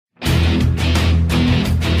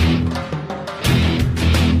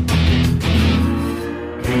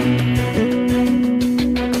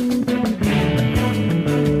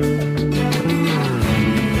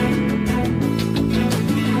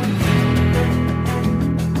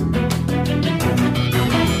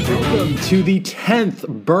to the 10th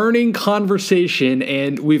burning conversation,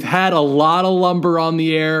 and we've had a lot of lumber on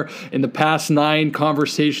the air in the past 9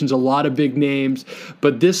 conversations, a lot of big names,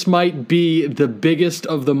 but this might be the biggest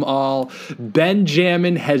of them all. Ben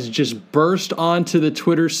Jammin has just burst onto the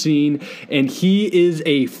Twitter scene, and he is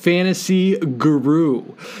a fantasy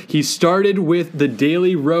guru. He started with the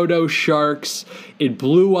Daily Roto Sharks. It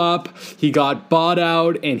blew up, he got bought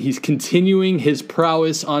out, and he's continuing his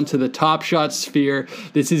prowess onto the Top Shot sphere.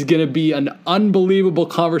 This is going to be an unbelievable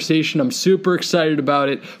conversation. I'm super excited about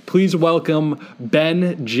it. Please welcome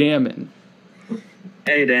Ben Jammin.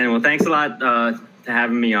 Hey, Dan. Well, thanks a lot to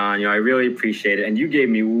having me on. I really appreciate it. And you gave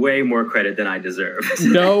me way more credit than I deserve.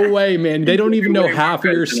 No way, man. They don't even know half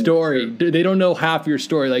of your story. They don't know half your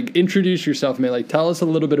story. Like, introduce yourself, man. Like, tell us a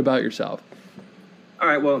little bit about yourself. All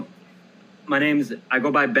right, well, I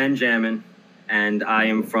go by Ben Jammin, and I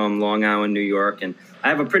am from Long Island, New York, and I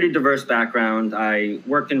have a pretty diverse background. I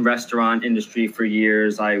worked in restaurant industry for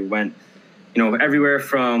years. I went, everywhere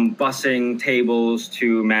from bussing tables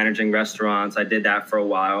to managing restaurants. I did that for a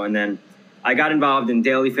while, and then I got involved in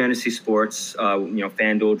daily fantasy sports,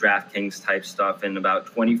 FanDuel, DraftKings type stuff in about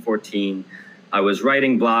 2014. I was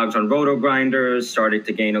writing blogs on Roto Grinders, started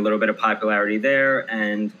to gain a little bit of popularity there,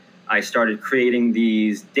 and I started creating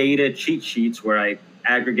these data cheat sheets where I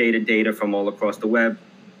aggregated data from all across the web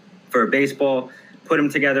for baseball, put them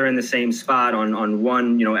together in the same spot on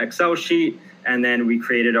one Excel sheet, and then we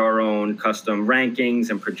created our own custom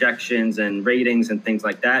rankings and projections and ratings and things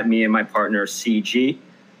like that. Me and my partner CG,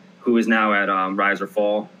 who is now at Rise or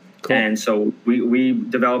Fall. Cool. And so we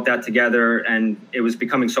developed that together, and it was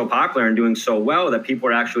becoming so popular and doing so well that people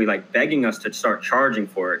were actually begging us to start charging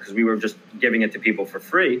for it because we were just giving it to people for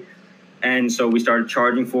free. And so we started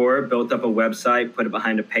charging for it, built up a website, put it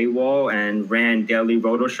behind a paywall, and ran Daily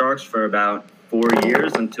Roto Sharks for about 4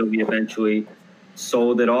 years until we eventually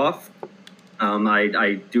sold it off.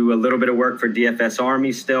 I do a little bit of work for DFS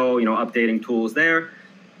Army still, updating tools there.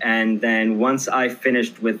 And then once I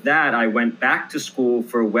finished with that, I went back to school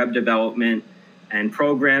for web development and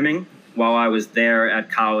programming. While I was there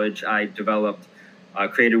at college, I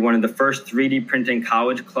created one of the first 3D printing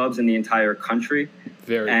college clubs in the entire country.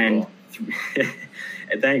 Very cool.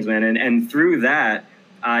 Thanks, man. And through that,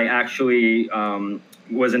 I actually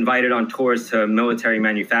was invited on tours to military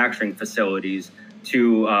manufacturing facilities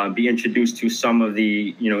to be introduced to some of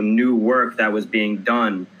the new work that was being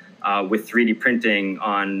done with 3D printing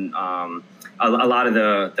on a lot of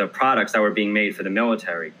the products that were being made for the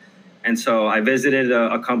military. And so I visited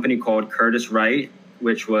a company called Curtiss Wright,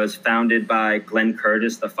 which was founded by Glenn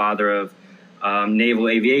Curtiss, the father of naval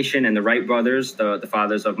aviation, and the Wright brothers, the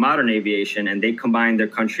fathers of modern aviation. And they combined their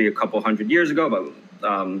country a couple hundred years ago, about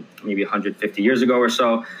maybe 150 years ago or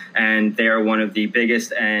so. And they are one of the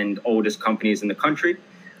biggest and oldest companies in the country.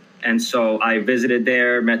 And so I visited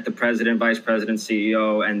there, met the president, vice president,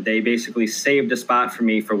 CEO, and they basically saved a spot for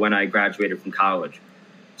me for when I graduated from college.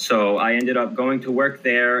 So I ended up going to work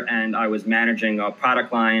there, and I was managing a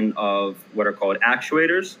product line of what are called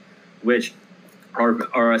actuators, which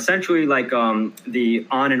are essentially like the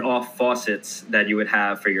on and off faucets that you would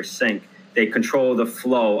have for your sink. They control the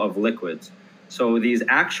flow of liquids. So these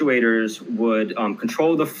actuators would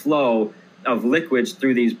control the flow of liquids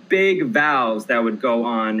through these big valves that would go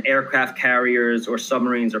on aircraft carriers or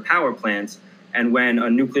submarines or power plants. And when a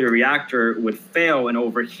nuclear reactor would fail and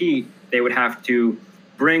overheat, they would have to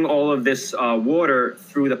bring all of this water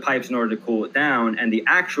through the pipes in order to cool it down. And the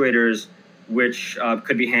actuators, which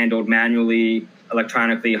could be handled manually,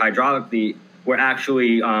 electronically, hydraulically, were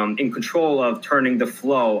actually in control of turning the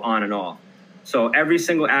flow on and off. So every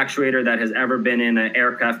single actuator that has ever been in an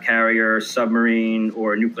aircraft carrier, submarine,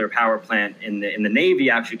 or nuclear power plant in the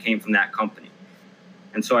Navy actually came from that company.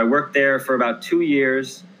 And so I worked there for about 2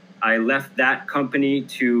 years. I left that company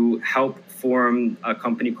to help form a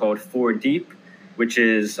company called 4Deep, which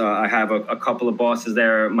is, I have a couple of bosses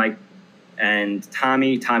there, Mike and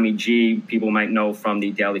Tommy G, people might know from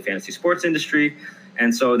the daily fantasy sports industry.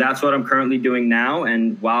 And so that's what I'm currently doing now.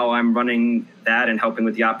 And while I'm running that and helping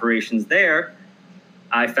with the operations there,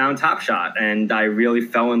 I found Top Shot, and I really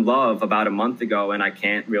fell in love about a month ago, and I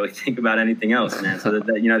can't really think about anything else, man. So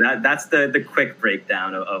that's the quick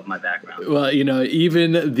breakdown of my background. Well,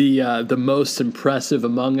 even the most impressive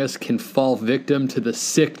among us can fall victim to the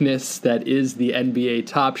sickness that is the NBA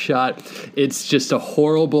Top Shot. It's just a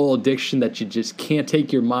horrible addiction that you just can't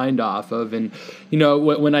take your mind off of. And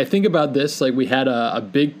when I think about this, like we had a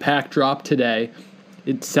big pack drop today.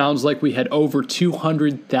 It sounds like we had over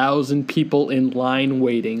 200,000 people in line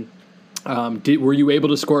waiting. Were you able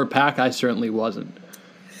to score a pack? I certainly wasn't.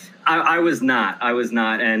 I was not.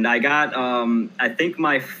 And I got I think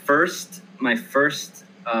my first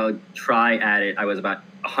try at it, I was about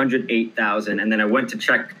 108,000, and then I went to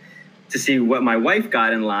check to see what my wife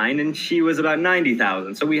got in line, and she was about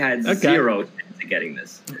 90,000. So we had zero chance of getting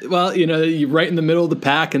this. Well, you're right in the middle of the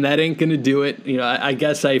pack, and that ain't going to do it. I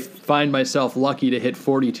guess I find myself lucky to hit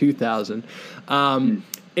 42,000.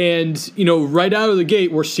 And, right out of the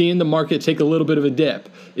gate, we're seeing the market take a little bit of a dip.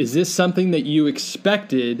 Is this something that you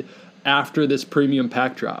expected after this premium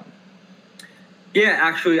pack drop? Yeah,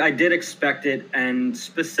 actually, I did expect it. And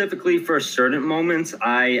specifically for certain moments,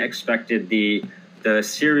 I expected the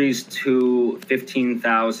Series 2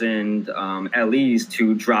 15,000 LEs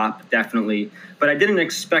to drop, definitely. But I didn't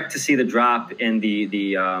expect to see the drop in the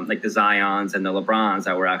Zions and the LeBrons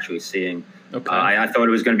that we're actually seeing. Okay. I thought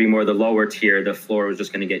it was going to be more the lower tier. The floor was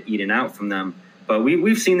just going to get eaten out from them. But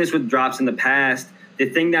we've seen this with drops in the past. The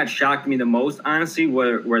thing that shocked me the most, honestly,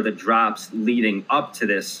 were the drops leading up to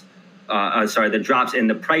this. The drops in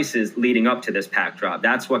the prices leading up to this pack drop.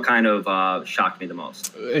 That's what kind of shocked me the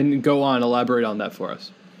most. And go on, elaborate on that for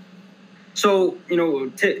us. So,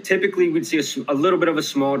 typically we'd see a little bit of a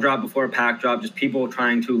small drop before a pack drop, just people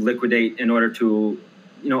trying to liquidate in order to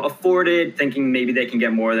afford it, thinking maybe they can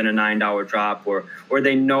get more than a $9 drop, or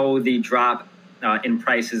they know the drop in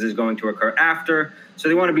prices is going to occur after. So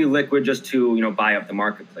they want to be liquid just to, buy up the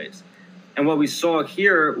marketplace. And what we saw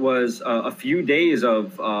here was a few days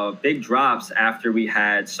of big drops after we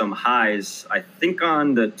had some highs, I think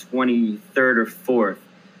on the 23rd or 4th.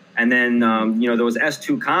 And then, those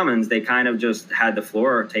S2 commons, they kind of just had the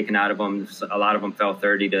floor taken out of them. A lot of them fell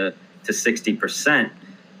 30 to 60%.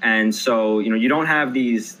 And so, you don't have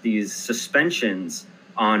these suspensions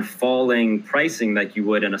on falling pricing like you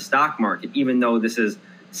would in a stock market, even though this is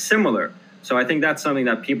similar. So I think that's something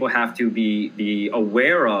that people have to be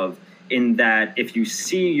aware of, in that if you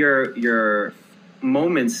see your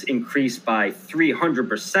moments increase by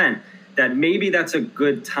 300%, that maybe that's a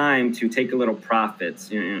good time to take a little profits.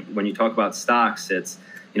 When you talk about stocks, it's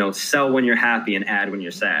sell when you're happy and add when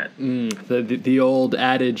you're sad. The old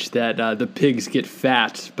adage that the pigs get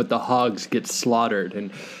fat, but the hogs get slaughtered.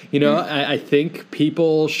 And, I think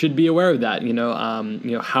people should be aware of that.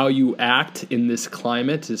 How you act in this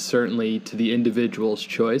climate is certainly to the individual's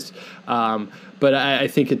choice. But I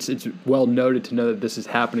think it's well noted to know that this is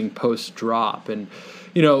happening post-drop. And,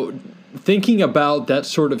 thinking about that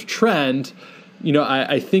sort of trend,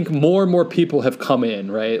 I think more and more people have come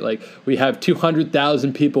in, right? Like, we have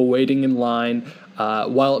 200,000 people waiting in line.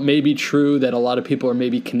 While it may be true that a lot of people are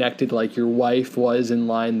maybe connected, like your wife was in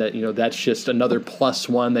line, that, that's just another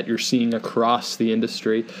 +1 that you're seeing across the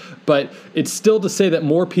industry. But it's still to say that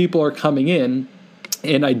more people are coming in.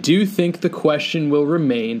 And I do think the question will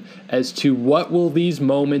remain as to what will these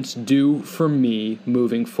moments do for me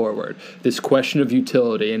moving forward. This question of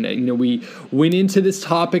utility. And, we went into this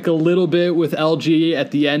topic a little bit with LG at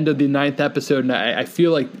the end of the 9th episode, and I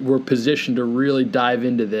feel like we're positioned to really dive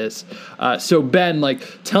into this. So, Ben,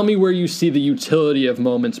 tell me where you see the utility of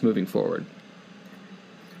moments moving forward.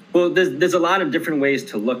 Well, there's a lot of different ways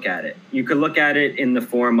to look at it. You could look at it in the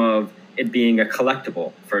form of it being a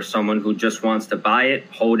collectible for someone who just wants to buy it,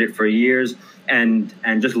 hold it for years, and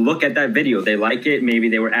just look at that video. They like it. Maybe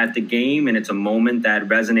they were at the game and it's a moment that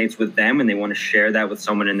resonates with them and they want to share that with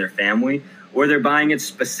someone in their family, or they're buying it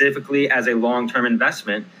specifically as a long-term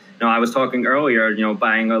investment. I was talking earlier,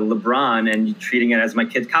 buying a LeBron and treating it as my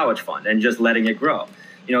kid's college fund and just letting it grow.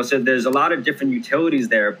 So there's a lot of different utilities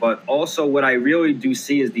there, but also what I really do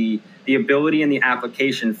see is the ability and the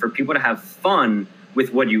application for people to have fun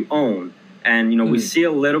with what you own. And, we see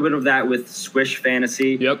a little bit of that with Squish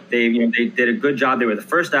Fantasy. Yep. They did a good job. They were the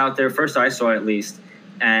first out there, first I saw at least.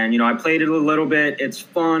 And, I played it a little bit. It's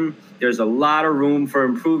fun. There's a lot of room for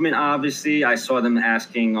improvement, obviously. I saw them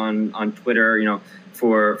asking on Twitter,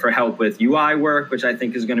 for help with UI work, which I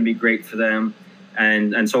think is going to be great for them.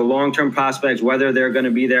 And so long-term prospects, whether they're going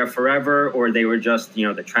to be there forever or they were just, the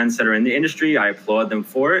trendsetter in the industry, I applaud them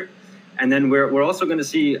for it. And then we're also going to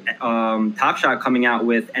see Top Shot coming out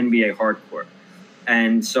with NBA Hardcourt.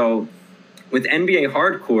 And so with NBA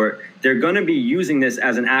Hardcourt, they're going to be using this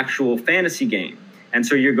as an actual fantasy game. And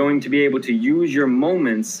so you're going to be able to use your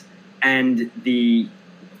moments and the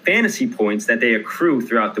fantasy points that they accrue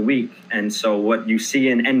throughout the week. And so what you see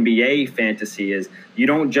in NBA fantasy is you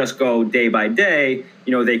don't just go day by day,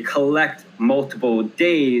 they collect multiple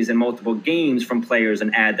days and multiple games from players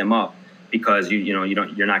and add them up, because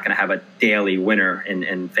you're not going to have a daily winner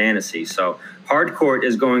in fantasy. So Hardcourt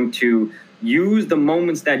is going to use the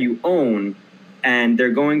moments that you own, and they're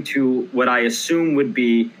going to, what I assume would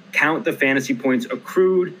be, count the fantasy points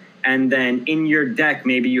accrued And then in your deck,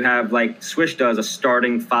 maybe you have, like Swish does, a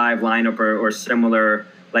starting 5 lineup or similar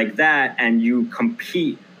like that, and you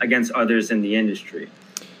compete against others in the industry.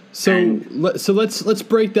 So let's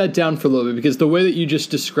break that down for a little bit, because the way that you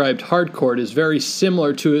just described hardcourt is very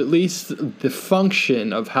similar to at least the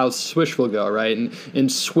function of how Swish will go, right? And in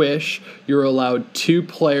Swish, you're allowed 2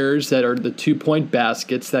 players that are the 2-point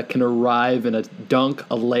baskets that can arrive in a dunk,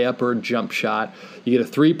 a layup, or a jump shot. You get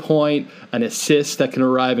a 3-point, an assist that can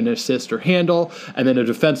arrive in an assist or handle, and then a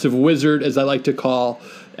defensive wizard, as I like to call,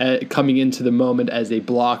 coming into the moment as a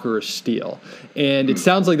block or a steal. And it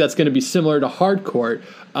sounds like that's going to be similar to hardcourt.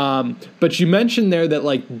 But you mentioned there that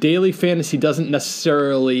like daily fantasy doesn't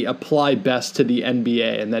necessarily apply best to the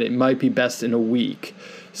NBA, and that it might be best in a week.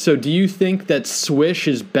 So do you think that Swish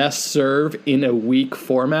is best served in a week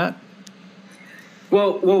format?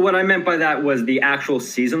 Well, what I meant by that was the actual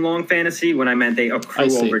season-long fantasy, when I meant they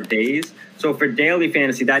accrue over days. So for daily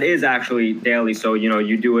fantasy, that is actually daily. So,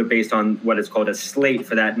 you do it based on what is called a slate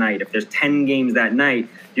for that night. If there's 10 games that night,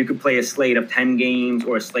 you could play a slate of 10 games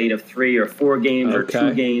or a slate of 3 or 4 games or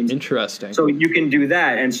 2 games. Interesting. So you can do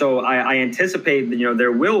that. And so I anticipate that,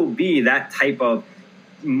 there will be that type of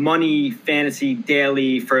money fantasy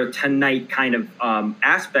daily for tonight kind of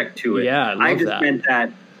aspect to it. Yeah, I just meant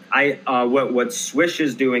that what Swish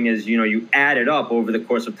is doing is, you add it up over the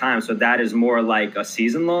course of time. So that is more like a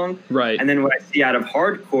season long. Right. And then what I see out of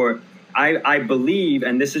hardcourt, I believe,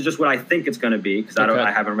 and this is just what I think it's going to be, because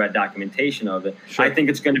I haven't read documentation of it. Sure. I think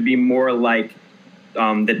it's going to be more like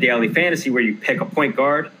the daily fantasy, where you pick a point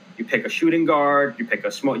guard, you pick a shooting guard, you pick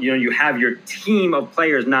a small, you have your team of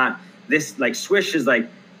players, not this, like Swish is like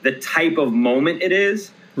the type of moment it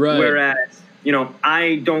is. Right. Whereas,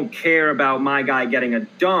 I don't care about my guy getting a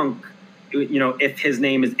dunk, if his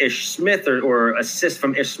name is Ish Smith or assist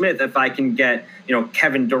from Ish Smith, if I can get,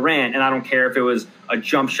 Kevin Durant, and I don't care if it was a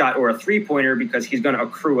jump shot or a 3-pointer, because he's going to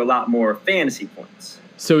accrue a lot more fantasy points.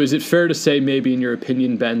 So is it fair to say, maybe in your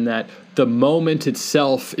opinion, Ben, that the moment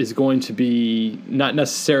itself is going to be not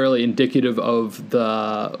necessarily indicative of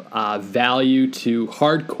the value to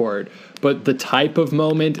hardcourt, but the type of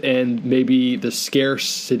moment and maybe the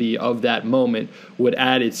scarcity of that moment would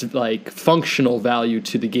add its like functional value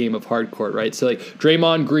to the game of hardcourt, right? So like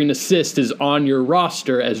Draymond Green assist is on your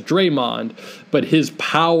roster as Draymond, but his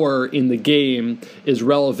power in the game is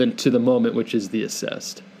relevant to the moment, which is the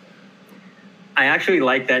assist. I actually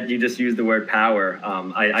like that you just used the word power.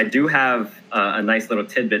 I do have a nice little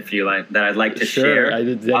tidbit for you that I'd like to share. I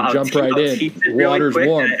did jump right in. Water's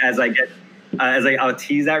warm. I'll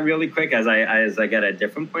tease that really quick as I get a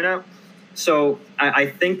different point out. So I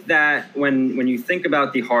think that when you think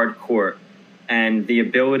about the hardcourt and the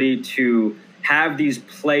ability to have these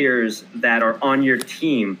players that are on your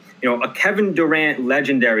team, a Kevin Durant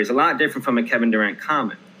legendary is a lot different from a Kevin Durant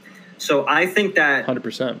common. So I think that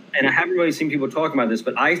 100%, and I haven't really seen people talking about this,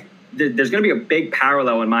 but there's going to be a big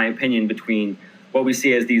parallel, in my opinion, between what we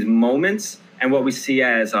see as these moments and what we see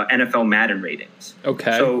as NFL Madden ratings.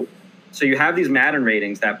 Okay. So you have these Madden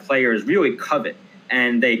ratings that players really covet,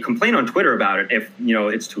 and they complain on Twitter about it if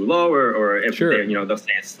it's too low, or if they'll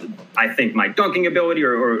say it's, I think my dunking ability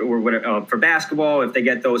or whatever, for basketball, if they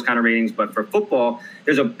get those kind of ratings. But for football,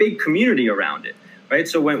 there's a big community around it. Right,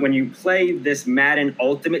 so when you play this Madden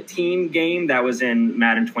Ultimate Team game that was in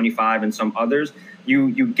Madden 25 and some others,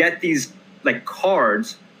 you get these like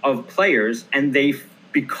cards of players, and they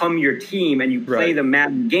become your team, and you play the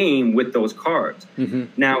Madden game with those cards. Mm-hmm.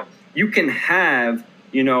 Now you can have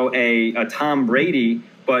a Tom Brady,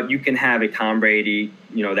 but you can have a Tom Brady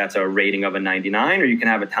that's a rating of a 99, or you can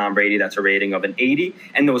have a Tom Brady that's a rating of an 80,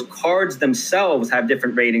 and those cards themselves have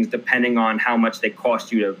different ratings depending on how much they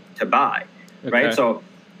cost you to buy. Okay. Right, so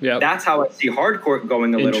that's how I see hardcourt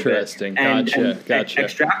going a little bit. Interesting. Gotcha.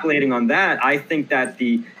 Extrapolating on that, I think that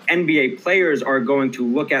the NBA players are going to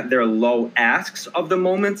look at their low asks of the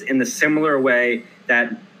moments in the similar way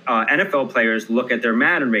that NFL players look at their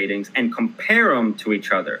Madden ratings and compare them to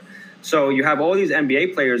each other. So you have all these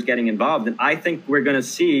NBA players getting involved, and I think we're going to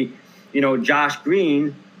see, Josh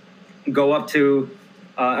Green go up to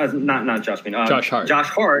not Josh Green, Josh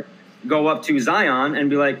Hart go up to Zion and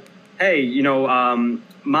be like, hey,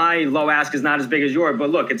 my low ask is not as big as yours, but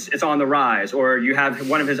look, it's on the rise. Or you have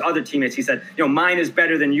one of his other teammates, he said, mine is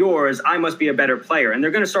better than yours, I must be a better player. And they're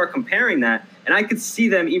going to start comparing that. And I could see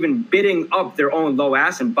them even bidding up their own low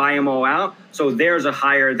ask and buy them all out, so theirs are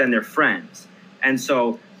higher than their friends. And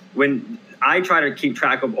so when I try to keep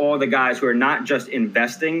track of all the guys who are not just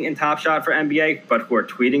investing in Top Shot for NBA, but who are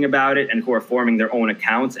tweeting about it and who are forming their own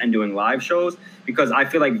accounts and doing live shows, because I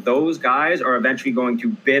feel like those guys are eventually going to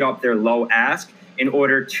bid up their low ask in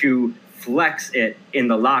order to flex it in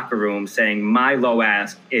the locker room, saying my low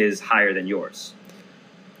ask is higher than yours.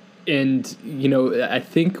 And, I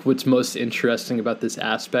think what's most interesting about this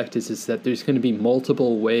aspect is that there's going to be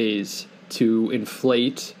multiple ways to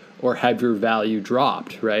inflate or have your value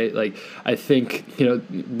dropped, right? Like, I think,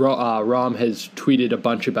 Rom has tweeted a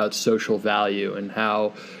bunch about social value and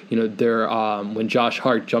how, when Josh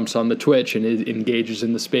Hart jumps on the Twitch and engages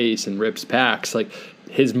in the space and rips packs, like,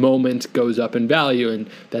 his moment goes up in value, and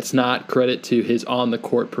that's not credit to his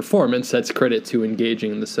on-the-court performance. That's credit to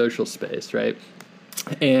engaging in the social space, right?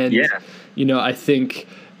 And, I think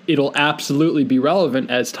it'll absolutely be relevant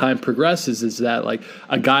as time progresses, is that, like,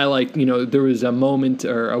 a guy like, there was a moment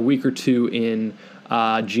or a week or two in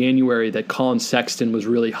January that Colin Sexton was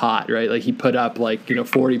really hot, right? Like, he put up,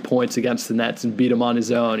 40 points against the Nets and beat him on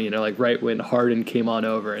his own, right when Harden came on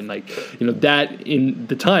over. And, that in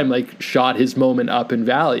the time, shot his moment up in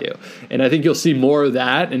value. And I think you'll see more of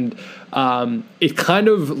that. And it kind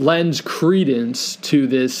of lends credence to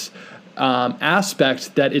this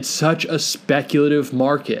aspect that it's such a speculative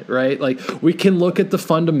market, right? Like, we can look at the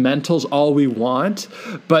fundamentals all we want,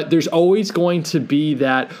 but there's always going to be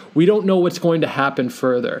that we don't know what's going to happen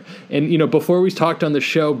further. And, before we talked on the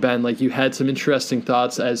show, Ben, you had some interesting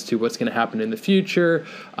thoughts as to what's going to happen in the future,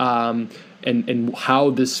 and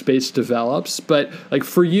how this space develops. But,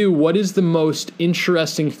 for you, what is the most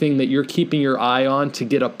interesting thing that you're keeping your eye on to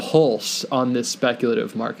get a pulse on this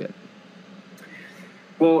speculative market?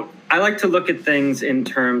 Well, I like to look at things in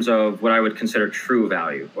terms of what I would consider true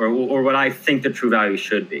value, or what I think the true value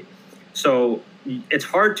should be. So it's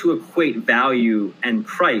hard to equate value and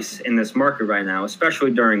price in this market right now,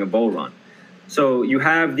 especially during a bull run. So you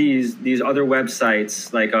have these other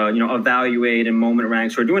websites like Evaluate and Moment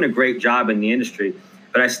Ranks who are doing a great job in the industry,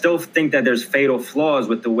 but I still think that there's fatal flaws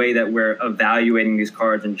with the way that we're evaluating these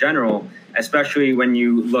cards in general, especially when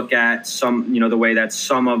you look at the way that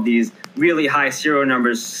some of these really high serial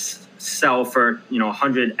numbers sell for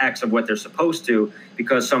 100x of what they're supposed to,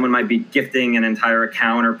 because someone might be gifting an entire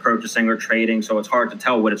account or purchasing or trading, so it's hard to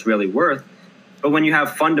tell what it's really worth. But when you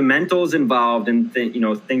have fundamentals involved and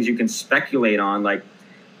things you can speculate on, like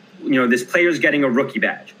this player's getting a rookie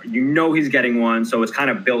badge, he's getting one, so it's kind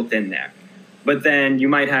of built in there. But then you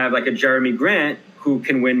might have like a Jeremy Grant who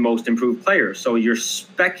can win Most Improved Player, so you're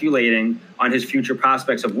speculating on his future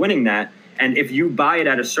prospects of winning that. And if you buy it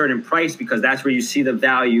at a certain price, because that's where you see the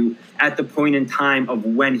value at the point in time of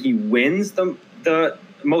when he wins the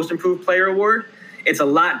Most Improved Player award, it's a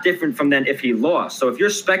lot different from than if he lost. So if you're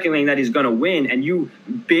speculating that he's going to win and you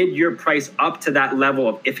bid your price up to that level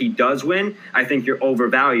of if he does win, I think you're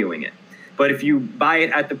overvaluing it. But if you buy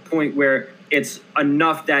it at the point where it's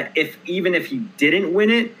enough that even if he didn't win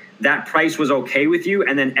it, that price was okay with you,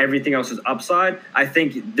 and then everything else is upside, I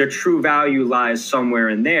think the true value lies somewhere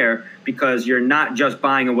in there, because you're not just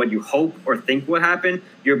buying on what you hope or think would happen.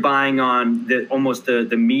 You're buying on almost the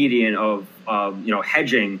median of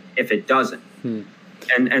hedging if it doesn't.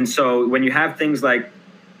 And so when you have things like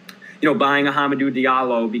buying a Hamidou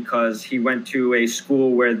Diallo because he went to a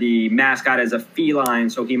school where the mascot is a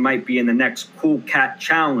feline, so he might be in the next Cool Cat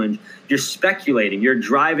Challenge, you're speculating. You're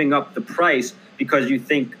driving up the price because you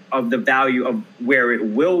think of the value of where it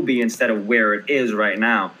will be instead of where it is right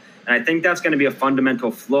now. And I think that's going to be a fundamental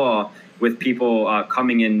flaw with people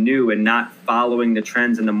coming in new and not following the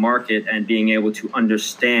trends in the market and being able to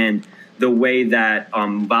understand the way that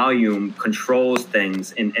volume controls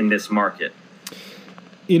things in this market.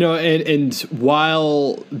 And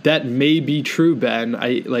while that may be true, Ben,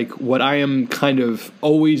 what I am kind of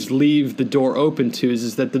always leave the door open to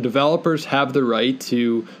is that the developers have the right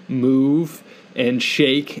to move and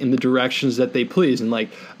shake in the directions that they please. And like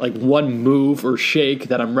one move or shake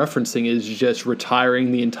that I'm referencing is just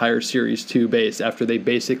retiring the entire Series 2 base after they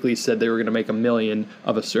basically said they were going to make 1 million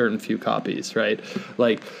of a certain few copies, right?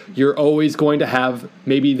 Like, you're always going to have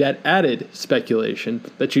maybe that added speculation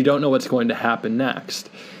that you don't know what's going to happen next.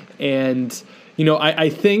 And, I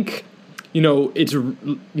think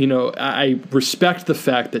I respect the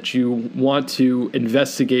fact that you want to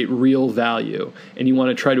investigate real value and you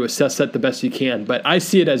want to try to assess that the best you can. But I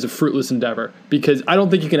see it as a fruitless endeavor, because I don't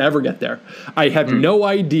think you can ever get there. I have no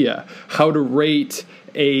idea how to rate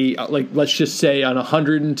let's just say on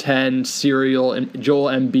 110 serial and Joel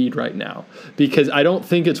Embiid right now, because I don't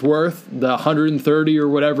think it's worth the 130 or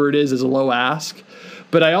whatever it is as a low ask.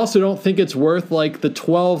 But I also don't think it's worth the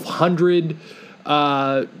 1,200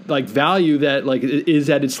 like value that like is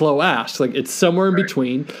at its low ask. Like it's somewhere in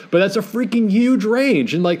between, but that's a freaking huge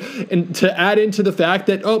range. And like, and to add into the fact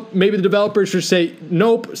that, oh, maybe the developers should say,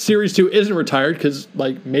 nope, Series 2 isn't retired, because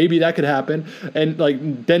like maybe that could happen. And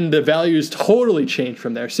like then the values totally change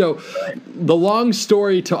from there. So the long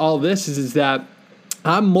story to all this is that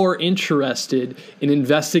I'm more interested in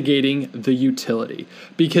investigating the utility,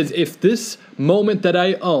 because if this moment that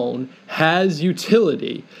I own has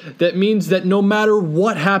utility, that means that no matter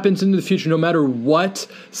what happens in the future, no matter what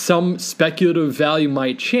some speculative value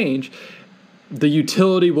might change, the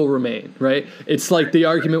utility will remain, right? It's like the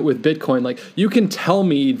argument with Bitcoin. Like, you can tell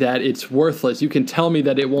me that it's worthless. You can tell me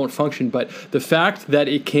that it won't function. But the fact that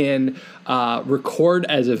it can record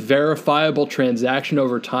as a verifiable transaction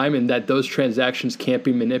over time, and that those transactions can't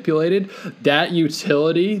be manipulated, that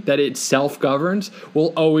utility that it self-governs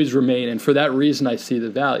will always remain. And for that reason, I see the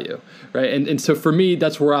value, right? And so for me,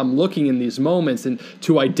 that's where I'm looking in these moments. And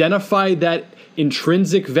to identify that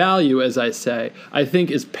intrinsic value, as I say, I think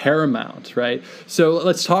is paramount, right? So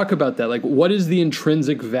let's talk about that. Like, what is the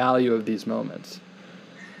intrinsic value of these moments?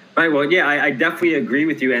 Right. Well, yeah, I definitely agree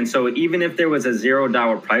with you. And so even if there was a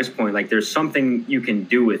 $0 price point, like there's something you can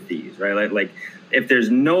do with these, right? Like if there's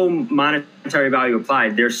no monetary value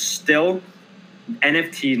applied, there's still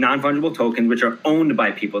NFTs, non-fungible tokens, which are owned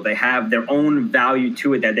by people. They have their own value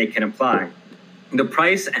to it that they can apply. The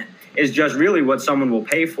price is just really what someone will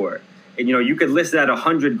pay for it. And, you know, you could list it at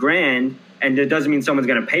 $100,000, and it doesn't mean someone's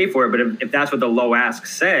going to pay for it. But if that's what the low ask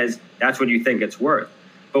says, that's what you think it's worth.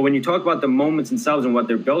 But when you talk about the moments themselves and what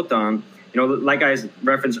they're built on, you know, like I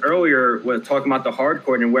referenced earlier, with talking about the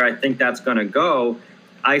hardcore and where I think that's going to go,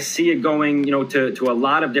 I see it going, you know, to a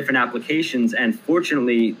lot of different applications. And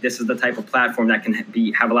fortunately, this is the type of platform that can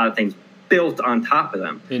have a lot of things built on top of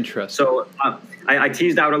them. Interesting. So I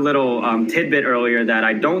teased out a little tidbit earlier that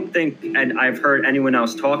I don't think, and I've heard anyone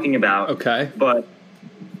else talking about. Okay. But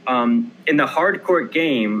in the hardcore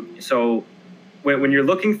game, so when you're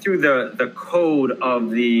looking through the code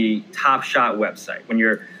of the Top Shot website, when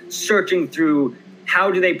you're searching through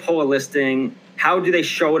how do they pull a listing, how do they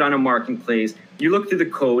show it on a marketplace, you look through the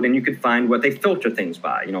code and you could find what they filter things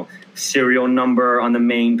by. You know, serial number on the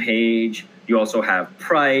main page. You also have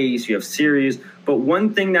price, you have series. But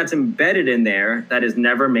one thing that's embedded in there that is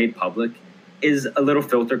never made public is a little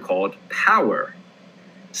filter called power.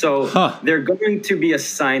 So they're going to be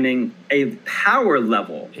assigning a power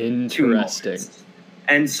level. Interesting. To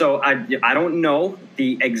and so I don't know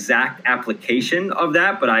the exact application of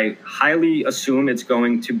that, but I highly assume it's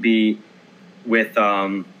going to be with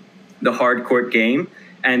the hardcore game.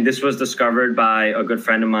 And this was discovered by a good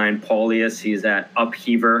friend of mine, Paulius. He's at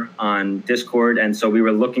Upheaver on Discord. And so we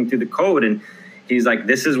were looking through the code, and he's like,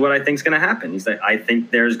 this is what I think is going to happen. He's like, I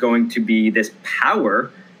think there's going to be this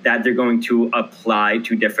power that they're going to apply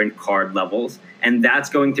to different card levels. And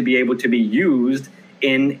that's going to be able to be used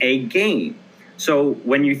in a game. So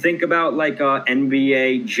when you think about like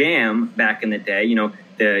NBA Jam back in the day, you know,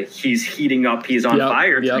 he's heating up, he's on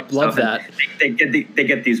fire. Yep, love that. They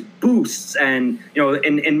get these boosts, and you know,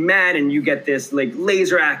 in Madden you get this like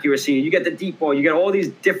laser accuracy, you get the deep ball, you get all these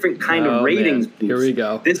different kind of ratings boosts. Here we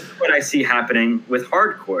go. This is what I see happening with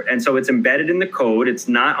hardcore, and so it's embedded in the code. It's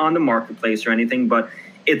not on the marketplace or anything, but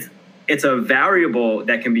it's a variable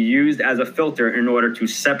that can be used as a filter in order to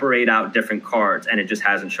separate out different cards, and it just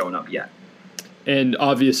hasn't shown up yet. And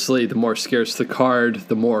obviously, the more scarce the card,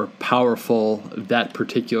 the more powerful that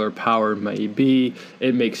particular power may be.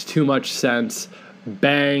 It makes too much sense.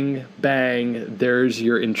 Bang, bang, there's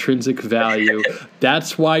your intrinsic value.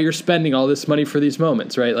 That's why you're spending all this money for these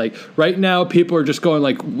moments, right? Like right now, people are just going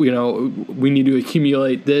like, you know, we need to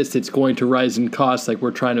accumulate this. It's going to rise in cost. Like we're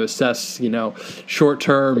trying to assess, you know,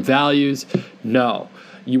 short-term values. No,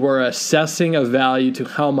 you are assessing a value to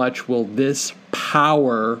how much will this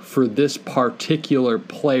power for this particular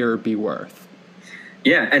player be worth.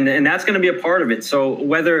 Yeah, and that's going to be a part of it. So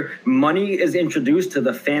whether money is introduced to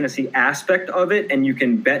the fantasy aspect of it and you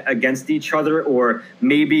can bet against each other, or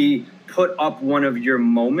maybe put up one of your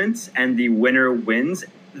moments and the winner wins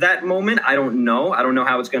that moment, I don't know. I don't know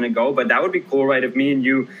how it's going to go, but that would be cool, right? If me and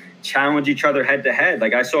you challenge each other head to head.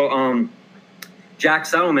 Like I saw Jack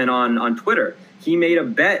Settlement on Twitter. He made a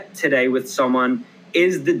bet today with someone.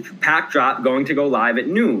 Is the pack drop going to go live at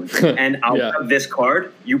noon? And I'll put up this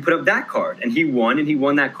card, you put up that card. And he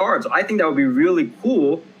won that card. So I think that would be really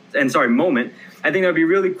cool. And sorry, moment. I think that would be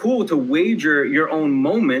really cool to wager your own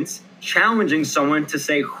moments, challenging someone to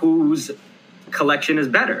say whose collection is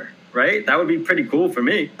better. right? That would be pretty cool for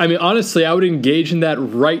me. I mean, honestly, I would engage in that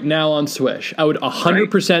right now on Swish. I would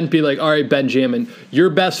 100% be like, all right, Ben Jammin, your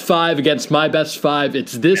best 5 against my best 5.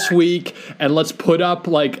 It's this week, and let's put up,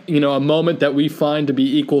 like, you know, a moment that we find to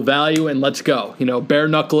be equal value, and let's go. You know, bare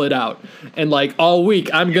knuckle it out. And, like, all week,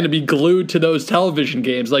 I'm going to be glued to those television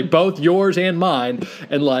games, like, both yours and mine,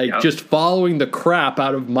 and, like, just following the crap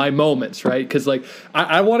out of my moments, right? Because, like,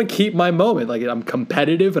 I want to keep my moment. Like, I'm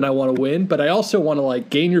competitive, and I want to win, but I also want to, like,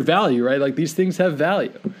 gain your value. Right? Like, these things have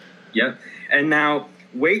value. Yeah. And now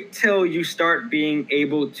wait till you start being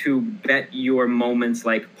able to bet your moments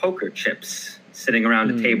like poker chips sitting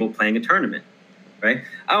around a table playing a tournament, right?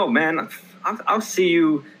 Oh man, I'll see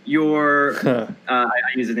you your I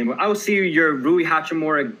use his name. I'll see you your Rui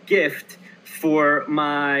Hachimura gift for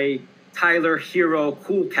my Tyler Hero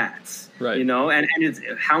Cool Cats. Right. You know, and it's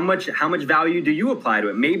how much value do you apply to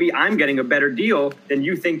it? Maybe I'm getting a better deal than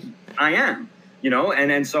you think I am. You know,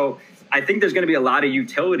 and so I think there's going to be a lot of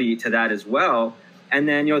utility to that as well. And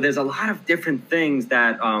then, you know, there's a lot of different things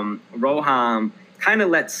that Roham kind of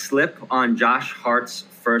let slip on Josh Hart's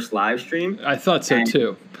first live stream. I thought so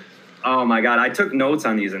too. Oh my God, I took notes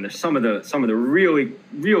on these, and there's some of the really,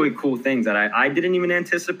 really cool things that I didn't even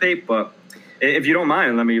anticipate. But if you don't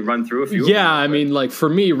mind, let me run through a few. Yeah, I mean, like, for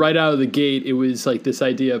me, right out of the gate, it was like this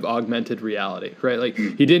idea of augmented reality, right? Like,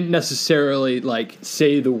 he didn't necessarily, like,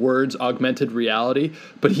 say the words augmented reality,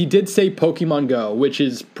 but he did say Pokemon Go, which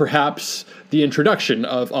is perhaps the introduction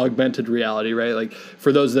of augmented reality, right? Like,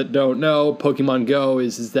 for those that don't know, Pokemon Go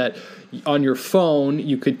is that on your phone,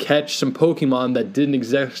 you could catch some Pokemon that didn't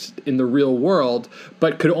exist in the real world,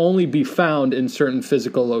 but could only be found in certain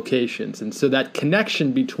physical locations. And so that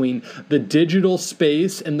connection between the digital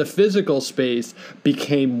space and the physical space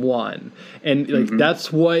became one. And like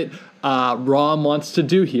that's what Rom wants to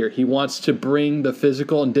do here. He wants to bring the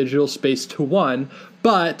physical and digital space to one.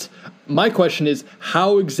 But my question is,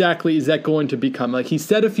 how exactly is that going to become? Like, he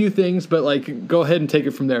said a few things, but like, go ahead and take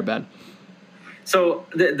it from there, Ben. So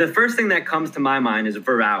the first thing that comes to my mind is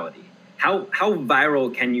virality. How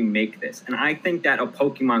viral can you make this? And I think that a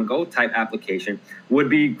Pokemon Go type application would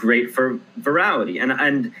be great for virality.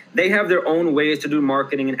 And they have their own ways to do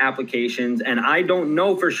marketing and applications. And I don't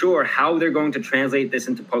know for sure how they're going to translate this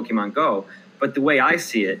into Pokemon Go. But the way I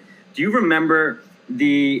see it, do you remember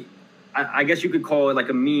I guess you could call it like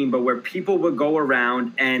a meme, but where people would go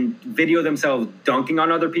around and video themselves dunking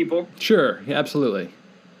on other people? Sure, yeah, absolutely.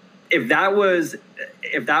 If that was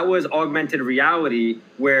augmented reality,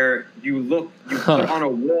 where you put on a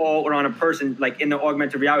wall or on a person, like in the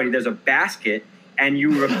augmented reality, there's a basket, and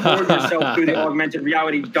you record yourself through the augmented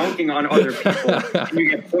reality dunking on other people, and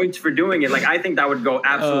you get points for doing it. Like, I think that would go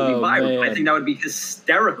absolutely viral. Man. I think that would be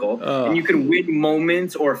hysterical. And you can win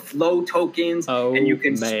moments or flow tokens, and you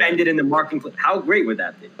can spend it in the marketing. How great would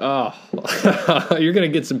that be? Oh, you're gonna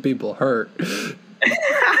get some people hurt.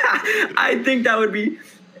 I think that would be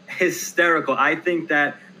hysterical. I think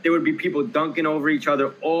that there would be people dunking over each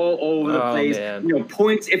other all over the place. Man. You know,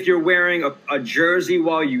 points if you're wearing a jersey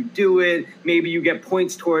while you do it. Maybe you get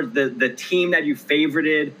points towards the team that you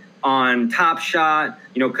favorited on Top Shot.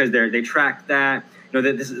 You know, because they track that. You know,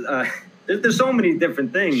 that this is there's so many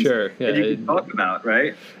different things that you can talk about,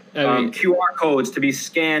 right? I mean, QR codes to be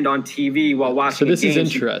scanned on TV while watching. So this is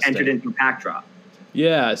interesting. Entered into Pack Drop.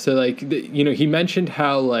 Yeah. So like, you know, he mentioned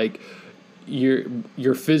how like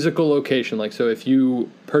your physical location, like, so if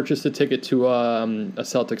you purchase a ticket to a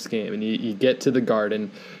Celtics game and you get to the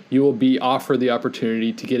Garden, you will be offered the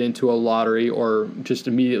opportunity to get into a lottery or just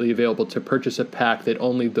immediately available to purchase a pack that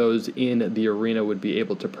only those in the arena would be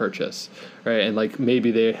able to purchase, right? And like,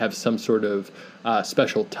 maybe they have some sort of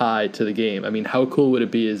special tie to the game. I mean, how cool would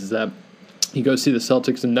it be is that you go see the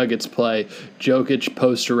Celtics and Nuggets play, Jokic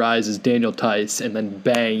posterizes Daniel Tice, and then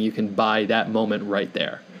bang, you can buy that moment right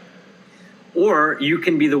there. Or you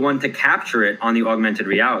can be the one to capture it on the augmented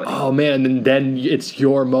reality. Oh man, and then it's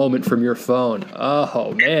your moment from your phone.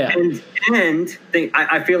 Oh man.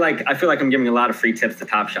 I feel like I'm giving a lot of free tips to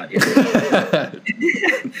Top Shot here.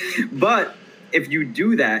 But if you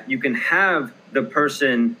do that, you can have the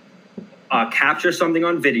person capture something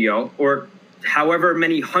on video, or however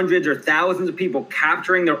many hundreds or thousands of people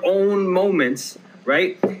capturing their own moments,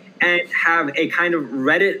 right? And have a kind of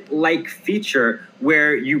Reddit-like feature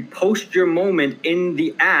where you post your moment in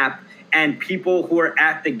the app, and people who are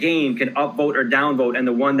at the game can upvote or downvote, and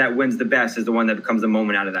the one that wins the best is the one that becomes the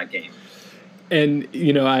moment out of that game. And,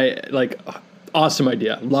 you know, I like, awesome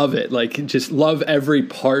idea. Love it. Like, just love every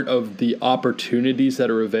part of the opportunities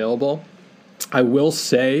that are available. I will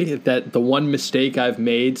say that the one mistake I've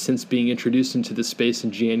made since being introduced into the space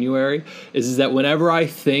in January is that whenever I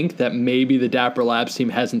think that maybe the Dapper Labs team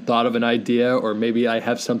hasn't thought of an idea, or maybe I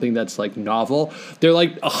have something that's like novel, they're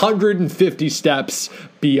like 150 steps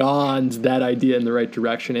beyond that idea in the right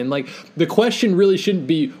direction. And like the question really shouldn't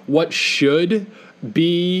be what should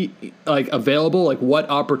be like available, like what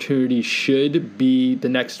opportunity should be the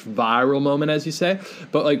next viral moment, as you say,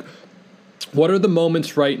 but like what are the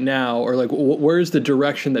moments right now, or like where's the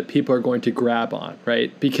direction that people are going to grab on,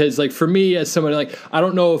 right? Because like for me as someone, like I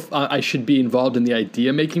don't know if I should be involved in the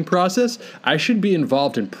idea making process. I should be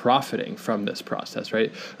involved in profiting from this process,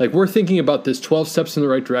 right? Like we're thinking about this 12 steps in the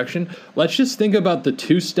right direction. Let's just think about the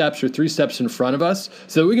 2 steps or 3 steps in front of us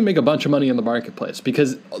so that we can make a bunch of money in the marketplace,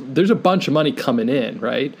 because there's a bunch of money coming in,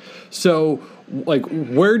 right? So like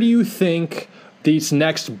where do you think these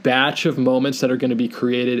next batch of moments that are going to be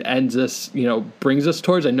created brings us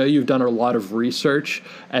towards? I know you've done a lot of research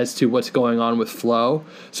as to what's going on with flow.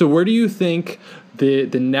 So where do you think the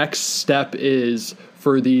next step is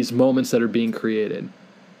for these moments that are being created?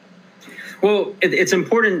 Well, it's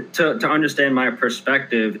important to understand my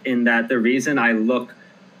perspective in that the reason I look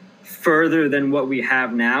further than what we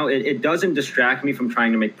have now, it doesn't distract me from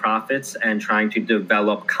trying to make profits and trying to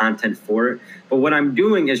develop content for it. But what I'm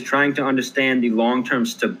doing is trying to understand the long-term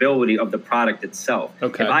stability of the product itself.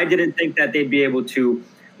 Okay. If I didn't think that they'd be able to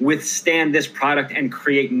withstand this product and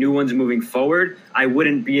create new ones moving forward, I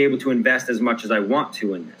wouldn't be able to invest as much as I want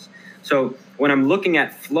to in this. So when I'm looking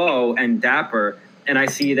at Flow and Dapper, and I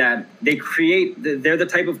see that they're the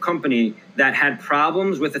type of company that had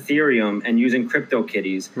problems with Ethereum and using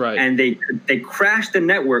CryptoKitties. Right. And they crashed the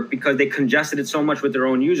network because they congested it so much with their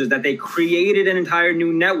own users that they created an entire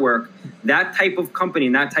new network. That type of company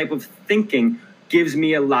and that type of thinking gives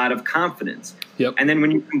me a lot of confidence. Yep. And then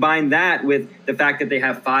when you combine that with the fact that they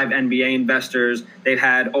have 5 NBA investors, they've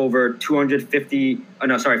had over $50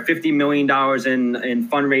 million in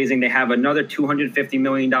fundraising. They have another $250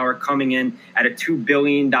 million coming in at a $2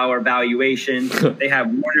 billion valuation. They have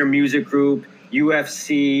Warner Music Group,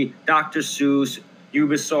 UFC, Dr. Seuss,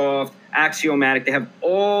 Ubisoft, Axiomatic. They have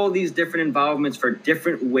all these different involvements for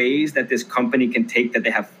different ways that this company can take, that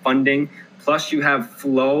they have funding. Plus, you have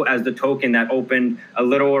Flow as the token that opened a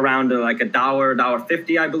little around like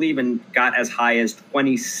 $1.50, I believe, and got as high as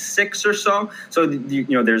 26 or so. So,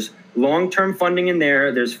 there's long-term funding in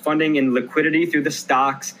there. There's funding in liquidity through the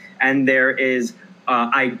stocks, and there is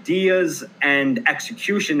ideas and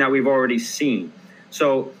execution that we've already seen.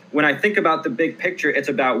 So when I think about the big picture, it's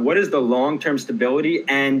about what is the long-term stability.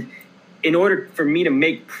 And in order for me to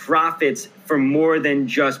make profits for more than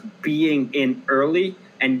just being in early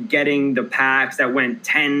and getting the packs that went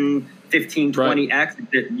 10, 15,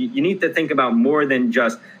 20x, right, you need to think about more than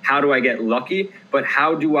just how do I get lucky, but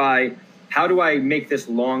how do I make this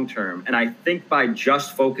long term? And I think by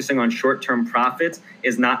just focusing on short-term profits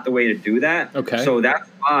is not the way to do that. Okay. So that's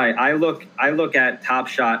why I look at Top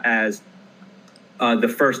Shot as the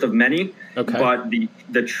first of many, okay, but the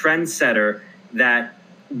trendsetter that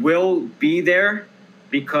will be there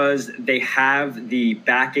because they have the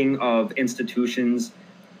backing of institutions,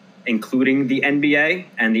 including the NBA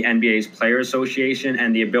and the NBA's Player Association,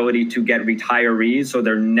 and the ability to get retirees so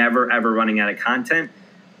they're never, ever running out of content.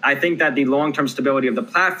 I think that the long-term stability of the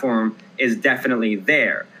platform is definitely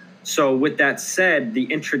there. So with that said, the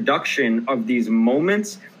introduction of these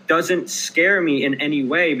moments doesn't scare me in any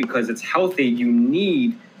way because it's healthy. You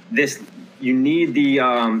need this. You need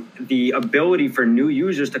the ability for new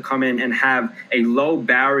users to come in and have a low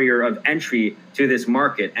barrier of entry to this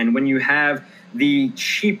market. And when you have the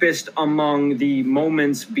cheapest among the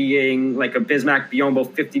moments being like a Bismack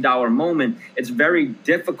Biombo $50 moment, it's very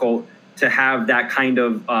difficult to have that kind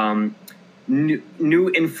of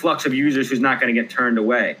new influx of users who's not going to get turned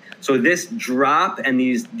away. So this drop and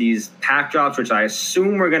these pack drops, which I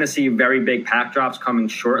assume we're going to see very big pack drops coming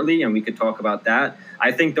shortly, and we could talk about that.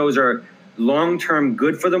 I think those are long-term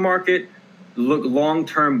good for the market,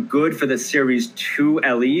 long-term good for the Series 2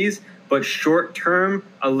 LEs, but short-term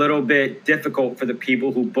a little bit difficult for the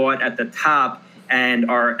people who bought at the top and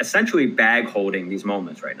are essentially bag holding these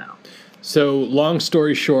moments right now. So long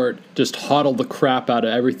story short, just hodl the crap out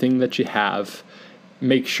of everything that you have.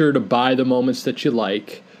 Make sure to buy the moments that you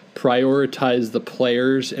like. Prioritize the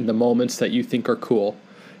players and the moments that you think are cool.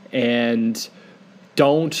 And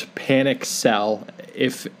don't panic sell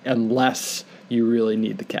unless you really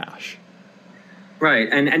need the cash. Right.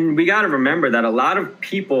 And we got to remember that a lot of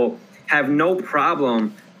people have no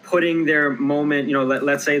problem putting their moment,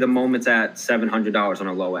 let's say the moment's at $700 on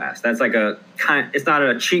a low ask. That's like it's not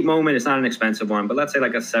a cheap moment, it's not an expensive one, but let's say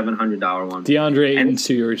like a $700 one. DeAndre Ayton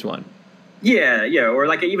series one. Yeah, or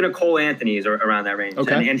like even a Cole Anthony's or around that range,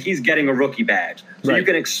 Okay. and he's getting a rookie badge, so Right. you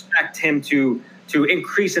can expect him to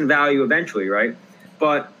increase in value eventually, right?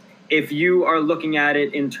 But if you are looking at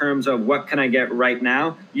it in terms of what can I get right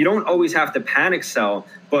now, you don't always have to panic sell.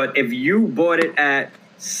 But if you bought it at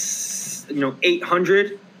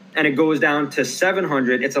 800 and it goes down to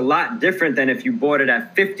 700, it's a lot different than if you bought it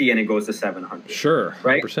at 50 and it goes to 700. Sure, 100%.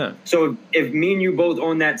 Right? So if me and you both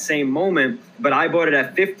own that same moment, but I bought it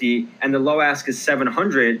at 50 and the low ask is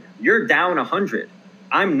 700, you're down 100.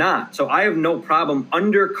 I'm not. So I have no problem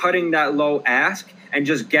undercutting that low ask and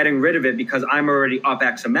just getting rid of it because I'm already up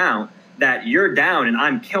X amount, that you're down and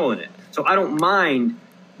I'm killing it. So I don't mind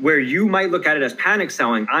where you might look at it as panic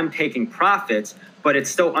selling. I'm taking profits, but it's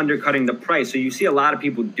still undercutting the price. So you see a lot of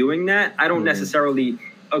people doing that. I don't necessarily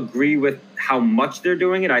agree with how much they're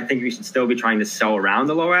doing it. I think we should still be trying to sell around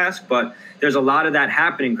the low ask, but there's a lot of that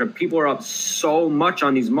happening because people are up so much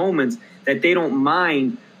on these moments that they don't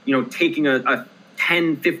mind, taking a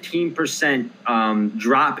 10, 15%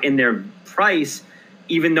 drop in their price,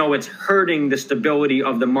 even though it's hurting the stability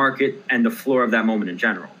of the market and the floor of that moment in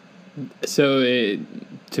general. So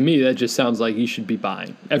to me, that just sounds like you should be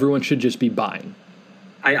buying. Everyone should just be buying.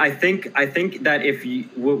 I think that if you,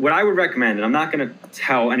 what I would recommend, and I'm not going to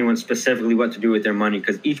tell anyone specifically what to do with their money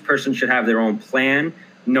because each person should have their own plan,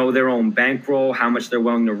 know their own bankroll, how much they're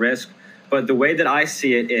willing to risk. But the way that I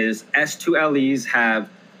see it is S2 LEs have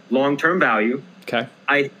long-term value. Okay.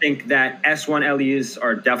 I think that S1 LEs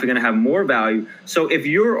are definitely going to have more value. So if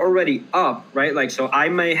you're already up, right? Like, so I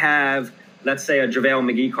may have, let's say, a JaVale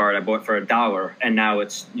McGee card I bought for $1 and now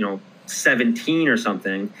it's, 17 or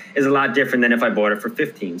something, is a lot different than if I bought it for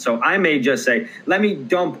 15. So I may just say, let me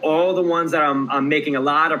dump all the ones that I'm making a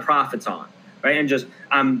lot of profits on, right? And just,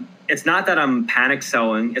 it's not that I'm panic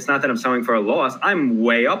selling. It's not that I'm selling for a loss. I'm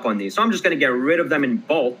way up on these. So I'm just going to get rid of them in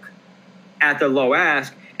bulk at the low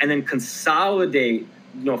ask and then consolidate,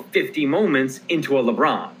 50 moments into a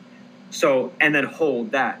LeBron. So, and then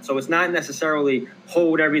hold that. So it's not necessarily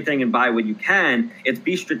hold everything and buy what you can. It's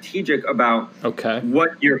be strategic about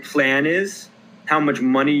what your plan is, how much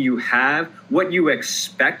money you have, what you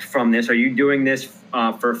expect from this. Are you doing this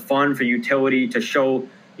for fun, for utility, to show,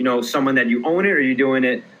 someone that you own it? Or are you doing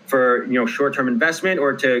it for, short-term investment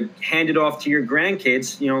or to hand it off to your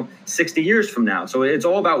grandkids, 60 years from now? So it's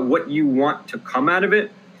all about what you want to come out of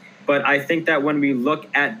it. But I think that when we look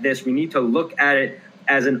at this, we need to look at it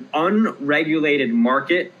as an unregulated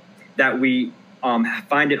market that we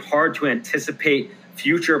find it hard to anticipate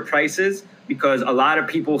future prices because a lot of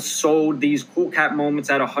people sold these cool cap moments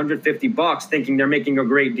at $150 thinking they're making a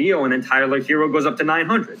great deal, and then Tyler Hero goes up to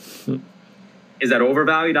 900. Is that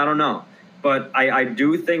overvalued? I don't know. But I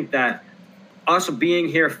do think that us being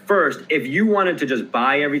here first, if you wanted to just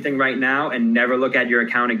buy everything right now and never look at your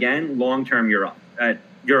account again, long-term, you're up.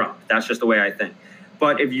 You're up. That's just the way I think.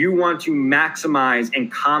 But if you want to maximize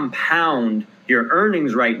and compound your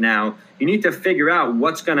earnings right now, you need to figure out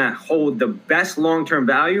what's going to hold the best long-term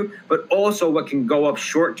value, but also what can go up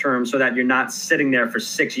short-term so that you're not sitting there for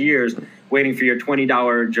 6 years waiting for your $20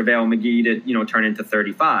 JaVale McGee to, turn into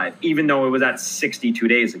 35, even though it was at 62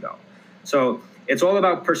 days ago. So it's all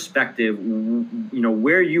about perspective,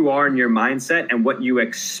 where you are in your mindset and what you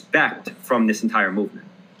expect from this entire movement.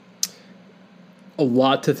 A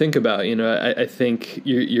lot to think about. I think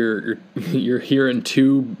you're hearing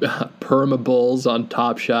two perma bulls on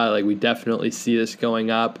Top Shot. Like, we definitely see this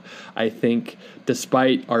going up. I think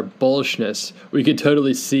despite our bullishness, we could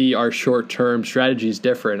totally see our short-term strategies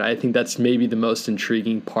different. I think that's maybe the most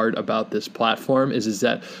intriguing part about this platform is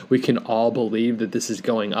that we can all believe that this is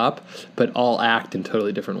going up, but all act in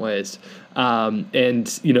totally different ways. And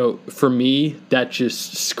for me, that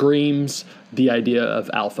just screams the idea of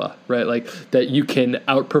alpha, right? Like that you can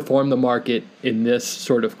outperform the market in this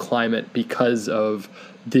sort of climate because of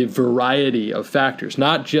the variety of factors,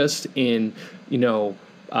 not just in,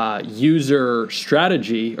 user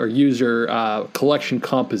strategy or user collection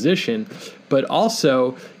composition, but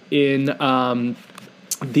also in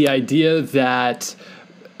the idea that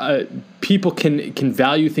people can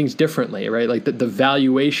value things differently, right? Like the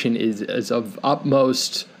valuation is of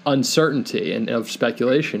utmost uncertainty and of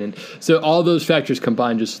speculation. And so all those factors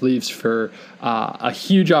combined just leaves for a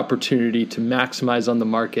huge opportunity to maximize on the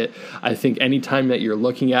market. I think anytime that you're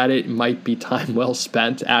looking at it might be time well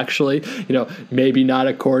spent, actually. Maybe not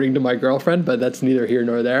according to my girlfriend, but that's neither here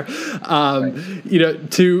nor there.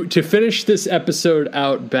 To finish this episode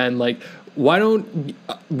out, Ben, why don't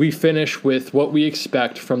we finish with what we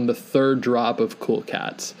expect from the third drop of Cool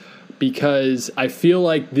Cats? because I feel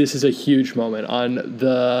like this is a huge moment.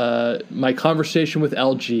 On my conversation with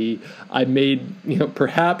LG, I made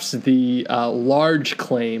perhaps the large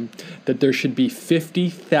claim that there should be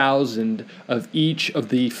 50,000 of each of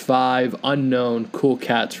the 5 unknown cool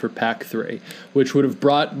cats for pack 3, which would have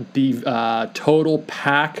brought the total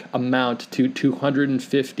pack amount to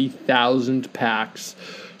 250,000 packs.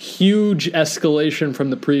 Huge escalation from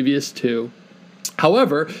the previous 2.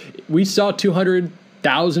 However, we saw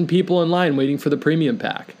 200,000 people in line waiting for the premium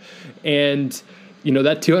pack. And,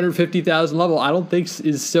 that 250,000 level, I don't think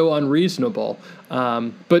is so unreasonable.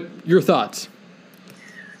 But your thoughts?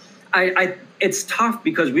 It's tough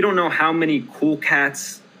because we don't know how many cool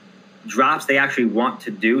cats drops they actually want to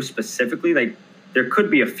do specifically. Like, there could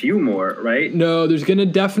be a few more, right? No, there's going to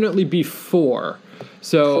definitely be 4.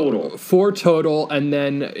 So total. 4 total, and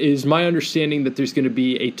then is my understanding that there's going to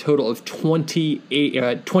be a total of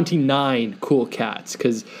 29 cool cats,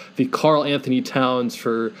 because the Karl Anthony Towns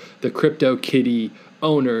for the Crypto Kitty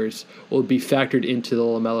owners will be factored into the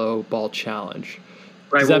LaMelo Ball Challenge.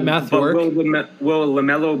 Right. Does that math work? Will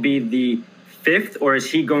LaMelo be the 5th, or is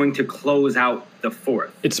he going to close out the 4th?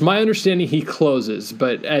 It's my understanding he closes,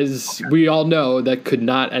 but as we all know, that could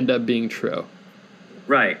not end up being true.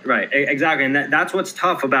 Right, exactly, and that's what's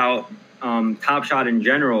tough about Top Shot in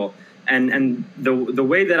general, and the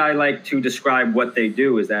way that I like to describe what they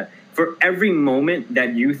do is that for every moment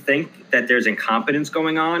that you think that there's incompetence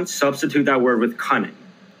going on, substitute that word with cunning,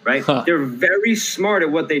 right? Huh. They're very smart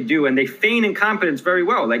at what they do, and they feign incompetence very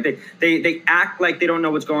well. Like they act like they don't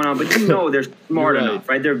know what's going on, but they're smart enough,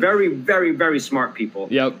 right? They're very, very, very smart people.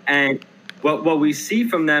 Yep. And what we see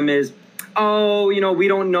from them is, we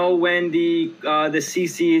don't know when the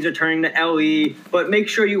CCs are turning to LE, but make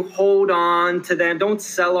sure you hold on to them. Don't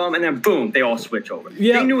sell them. And then, boom, they all switch over. Yep.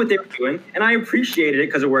 They knew what they were doing, and I appreciated it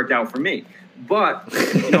because it worked out for me. But,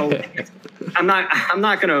 I'm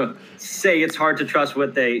not going to say it's hard to trust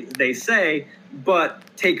what they say, but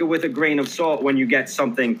take it with a grain of salt when you get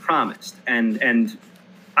something promised. And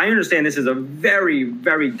I understand this is a very,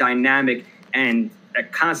 very dynamic and a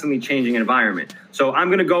constantly changing environment. So I'm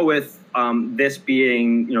going to go with this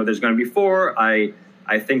being, there's going to be 4. I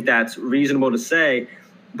think that's reasonable to say,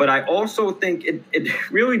 but I also think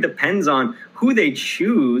it really depends on who they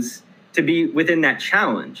choose to be within that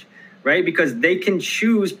challenge, right? Because they can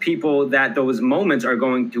choose people that those moments are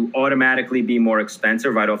going to automatically be more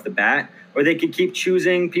expensive right off the bat, or they could keep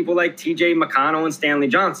choosing people like TJ McConnell and Stanley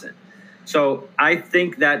Johnson. So I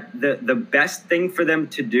think that the best thing for them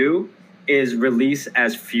to do is release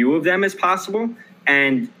as few of them as possible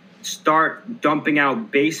and start dumping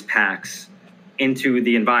out base packs into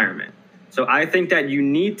the environment. So I think that you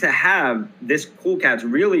need to have this Cool Cats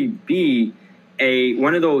really be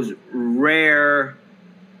one of those rare,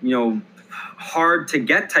 hard to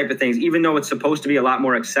get type of things, even though it's supposed to be a lot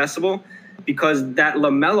more accessible, because that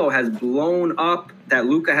LaMelo has blown up, that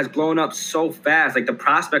Luka has blown up so fast, like the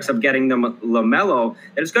prospects of getting the LaMelo,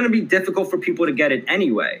 that it's going to be difficult for people to get it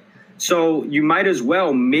anyway. So you might as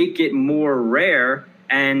well make it more rare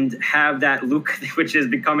and have that Luka, which is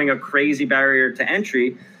becoming a crazy barrier to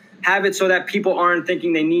entry, have it so that people aren't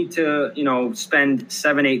thinking they need to, spend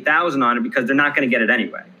 $7,000-8,000 on it because they're not going to get it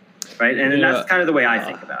anyway, right? And that's kind of the way I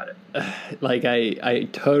think about it. Like I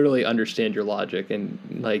totally understand your logic, and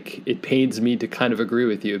like it pains me to kind of agree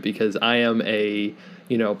with you because I am a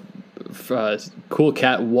Cool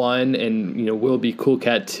Cat 1 and will be Cool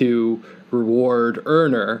Cat 2 reward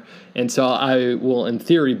earner, and so I will in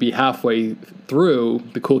theory be halfway through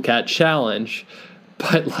the Cool Cat challenge,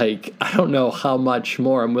 but like I don't know how much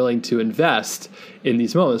more I'm willing to invest in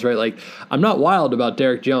these moments, right? Like I'm not wild about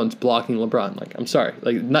Derek Jones blocking LeBron. Like I'm sorry,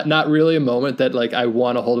 like not really a moment that like I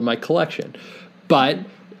want to hold in my collection, but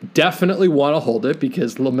definitely want to hold it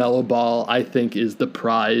because LaMelo Ball I think is the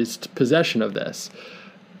prized possession of this.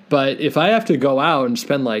 But if I have to go out and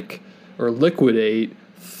spend or liquidate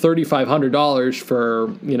 $3,500 for,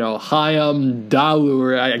 Hayam Dalu,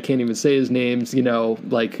 or I can't even say his name's,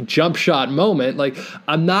 jump shot moment,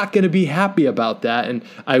 I'm not going to be happy about that, and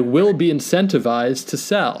I will be incentivized to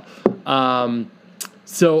sell.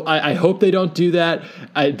 So I hope they don't do that.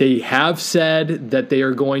 They have said that they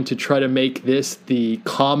are going to try to make this the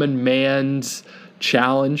common man's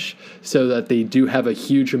challenge so that they do have a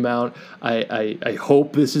huge amount. I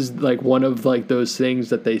hope this is one of those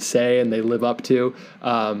things that they say and they live up to.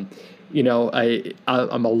 I'm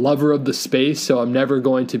a lover of the space, so I'm never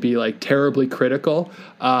going to be terribly critical.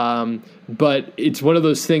 But it's one of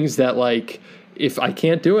those things that if I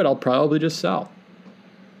can't do it, I'll probably just sell.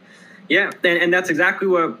 Yeah, and that's exactly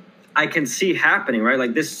what I can see happening, right?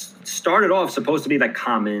 Like this started off supposed to be like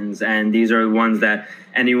commons, and these are the ones that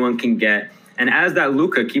anyone can get. And as that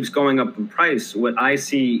Luka keeps going up in price, what I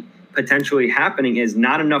see potentially happening is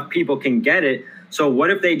not enough people can get it. So what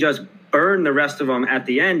if they just burn the rest of them at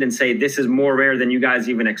the end and say, this is more rare than you guys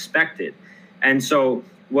even expected? And so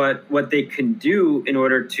what they can do in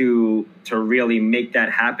order to really make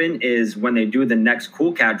that happen is when they do the next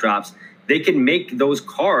Cool Cat drops, they can make those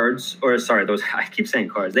cards, or sorry, those, I keep saying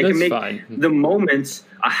cards. They can make the moments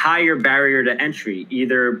a higher barrier to entry,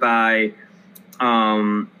 either by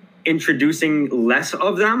introducing less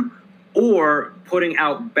of them or putting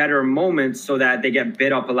out better moments so that they get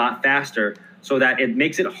bid up a lot faster, so that it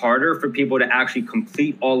makes it harder for people to actually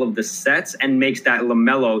complete all of the sets and makes that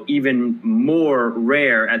LaMelo even more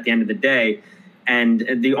rare at the end of the day. And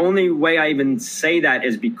the only way I even say that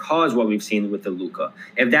is because what we've seen with the Luka.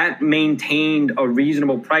 If that maintained a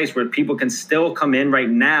reasonable price where people can still come in right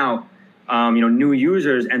now, new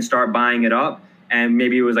users, and start buying it up, and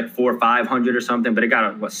maybe it was like 400 or 500 or something, but it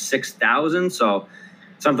got what, 6,000, so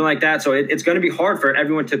something like that. So it's going to be hard for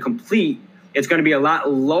everyone to complete. It's going to be a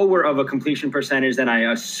lot lower of a completion percentage than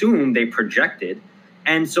I assume they projected.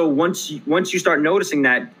 And so once you start noticing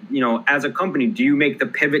that, as a company, do you make the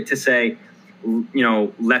pivot to say,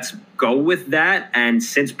 let's go with that, and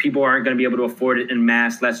since people aren't going to be able to afford it in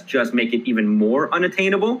mass, let's just make it even more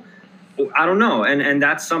unattainable? I don't know, and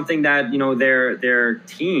that's something that their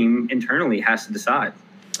team internally has to decide.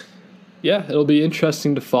 Yeah, it'll be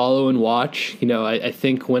interesting to follow and watch. I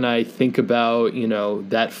think when I think about,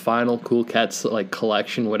 that final Cool Cats like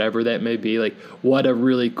collection, whatever that may be, like what a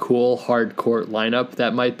really cool hard court lineup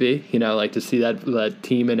that might be, like to see that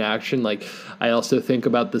team in action. Like I also think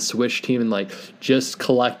about the Swish team, and like just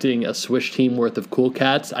collecting a Swish team worth of Cool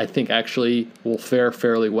Cats, I think actually will fare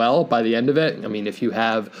fairly well by the end of it. I mean, if you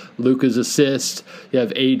have Luka's assist, you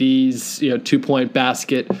have AD's, 2-point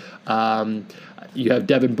basket, you have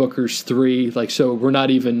Devin Booker's 3, so we're not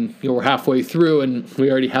even, we're halfway through and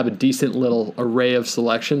we already have a decent little array of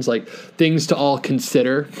selections, like things to all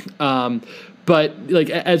consider. But like,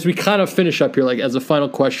 as we kind of finish up here, like as a final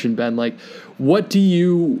question, Ben, like what do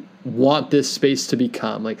you want this space to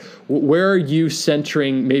become? Like where are you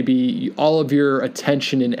centering maybe all of your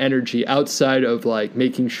attention and energy outside of like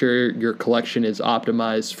making sure your collection is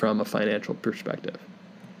optimized from a financial perspective?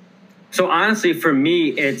 So honestly, for me,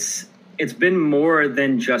 it's been more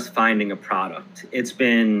than just finding a product. It's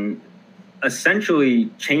been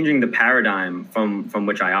essentially changing the paradigm from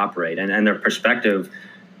which I operate and the perspective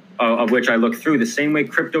of which I look through, the same way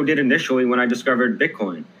crypto did initially when I discovered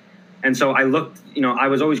Bitcoin. And so I looked, I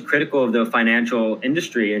was always critical of the financial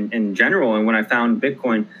industry in general. And when I found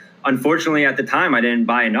Bitcoin, unfortunately at the time, I didn't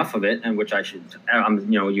buy enough of it, and which I should,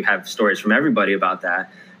 you have stories from everybody about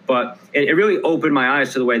that. But it really opened my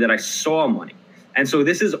eyes to the way that I saw money. And so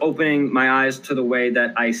this is opening my eyes to the way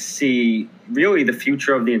that I see really the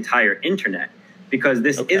future of the entire internet, because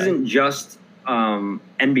this isn't just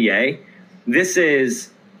NBA. This is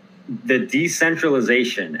the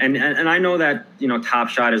decentralization. And I know that, Top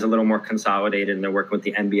Shot is a little more consolidated and they're working with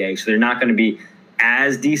the NBA. So they're not going to be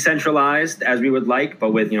as decentralized as we would like,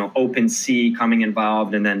 but with, OpenSea coming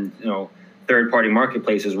involved, and then, third-party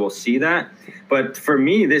marketplaces will see that. But for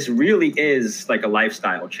me, this really is like a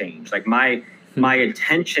lifestyle change. Like my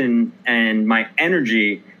attention and my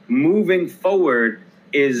energy moving forward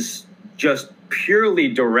is just purely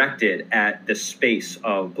directed at the space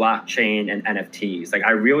of blockchain and NFTs. Like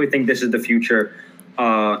I really think this is the future.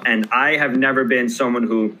 And I have never been someone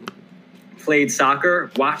who played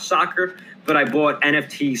soccer, watched soccer, but I bought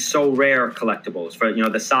NFT So Rare collectibles for,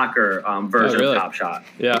 the soccer version of Top Shot.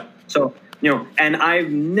 Yeah. So, and I've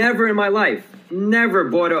never in my life, never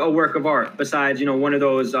bought a work of art besides, one of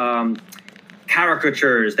those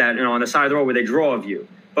caricatures that, on the side of the road where they draw of you.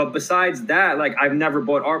 But besides that, like I've never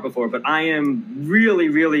bought art before, but I am really,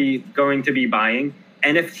 really going to be buying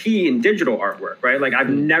NFT and digital artwork, right? Like I've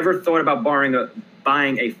never thought about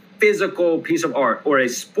buying a physical piece of art or a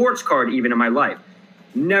sports card even in my life.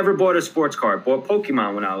 Never bought a sports card. Bought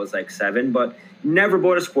Pokemon when I was like 7, but never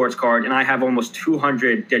bought a sports card. And I have almost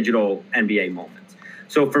 200 digital NBA moments.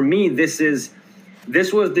 So for me, this was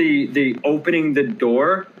the opening the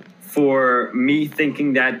door for me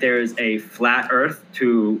thinking that there's a flat earth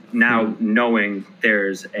to now knowing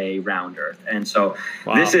there's a round earth. And so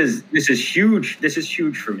this is huge. This is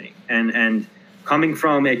huge for me. And coming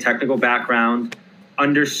from a technical background,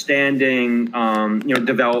 understanding,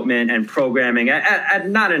 development and programming at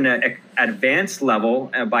not an advanced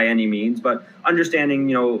level by any means, but understanding,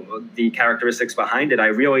 the characteristics behind it. I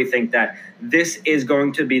really think that this is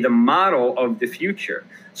going to be the model of the future.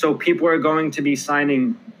 So people are going to be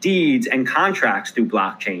signing deeds and contracts through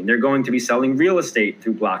blockchain. They're going to be selling real estate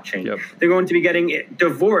through blockchain. Yep. They're going to be getting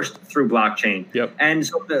divorced through blockchain. Yep. And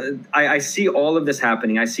so I see all of this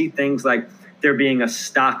happening. I see things like there being a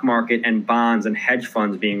stock market and bonds and hedge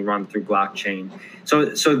funds being run through blockchain.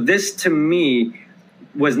 So this to me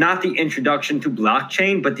was not the introduction to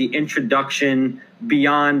blockchain, but the introduction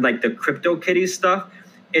beyond like the CryptoKitties stuff.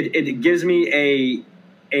 It gives me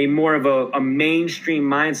a more of a mainstream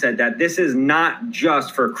mindset that this is not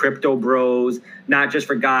just for crypto bros, not just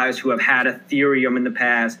for guys who have had Ethereum in the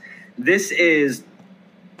past. This is,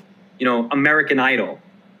 American Idol.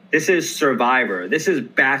 This is Survivor. This is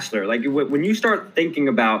Bachelor. Like when you start thinking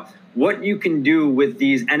about what you can do with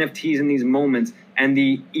these NFTs in these moments and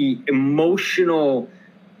the emotional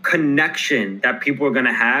connection that people are going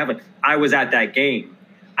to have. I was at that game.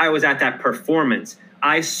 I was at that performance.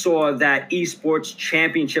 I saw that esports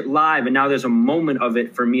championship live, and now there's a moment of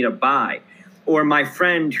it for me to buy. Or my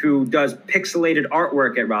friend who does pixelated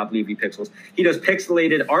artwork at Rob Levy Pixels. He does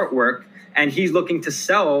pixelated artwork, and he's looking to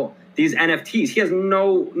sell these NFTs. He has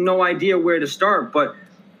no idea where to start, but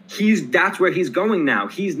that's where he's going now.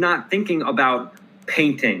 He's not thinking about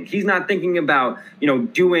painting. He's not thinking about,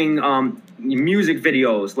 doing music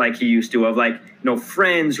videos like he used to, of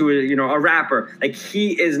friends who are a rapper. Like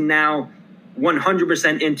he is now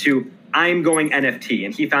 100% into I'm going NFT,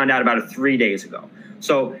 and he found out about it 3 days ago.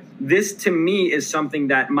 So this to me is something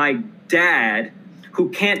that my dad, who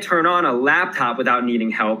can't turn on a laptop without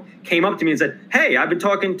needing help, came up to me and said, hey, I've been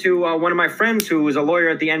talking to one of my friends who is a lawyer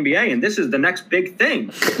at the NBA, and this is the next big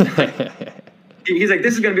thing. He's like,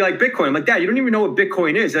 this is going to be like Bitcoin. I'm like, Dad, you don't even know what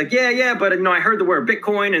Bitcoin is. He's like, yeah, but I heard the word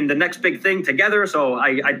Bitcoin and the next big thing together, so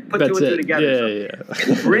I put two and two together.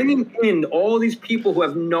 Yeah. Bringing in all these people who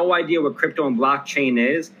have no idea what crypto and blockchain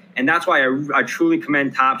is, and that's why I truly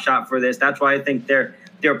commend Top Shot for this. That's why I think their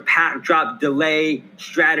pack drop delay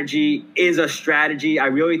strategy is a strategy. I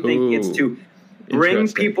really think it's to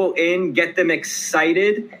bring people in, get them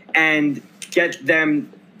excited, and get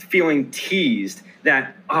them feeling teased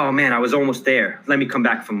that, oh man, I was almost there. Let me come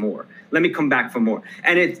back for more. Let me come back for more.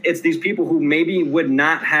 And it's these people who maybe would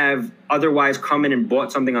not have otherwise come in and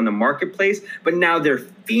bought something on the marketplace, but now they're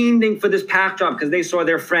fiending for this pack drop because they saw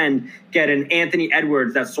their friend get an Anthony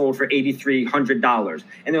Edwards that sold for $8,300.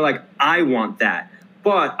 And they're like, I want that.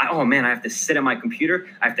 But, oh man, I have to sit at my computer.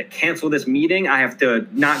 I have to cancel this meeting. I have to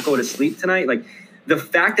not go to sleep tonight. Like, the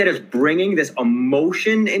fact that it's bringing this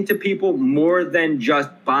emotion into people more than just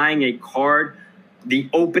buying a card, the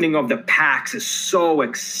opening of the packs is so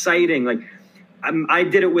exciting. Like, I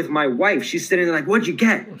did it with my wife. She's sitting there like, what'd you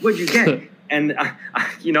get? What'd you get? And,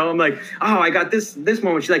 I'm like, oh, I got this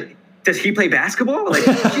moment. She's like, does he play basketball? Like,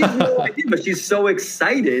 she has no idea, but she's so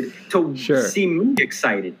excited to see me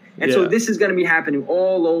excited. And so this is going to be happening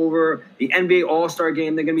all over the NBA All-Star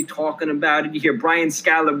game. They're going to be talking about it. You hear Brian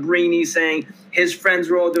Scalabrine saying his friends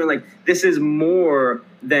were all doing, like, this is more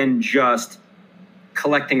than just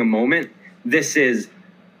collecting a moment. This is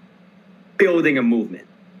building a movement.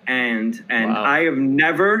 And wow. I have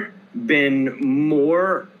never been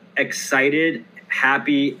more excited,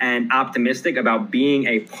 happy, and optimistic about being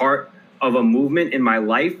a part of a movement in my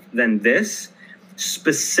life than this,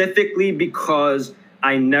 specifically because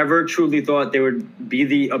I never truly thought there would be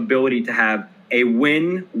the ability to have a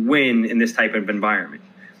win-win in this type of environment,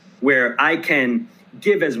 where I can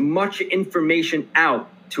give as much information out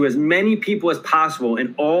to as many people as possible,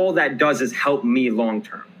 and all that does is help me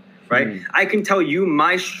long-term, right? I can tell you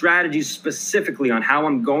my strategies specifically on how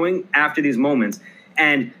I'm going after these moments,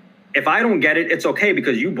 and if I don't get it, it's okay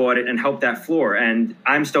because you bought it and helped that floor, and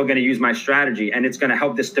I'm still going to use my strategy, and it's going to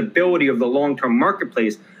help the stability of the long-term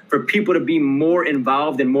marketplace for people to be more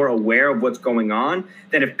involved and more aware of what's going on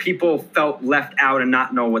than if people felt left out and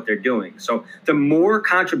not know what they're doing. So the more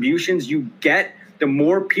contributions you get, the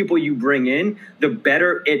more people you bring in, the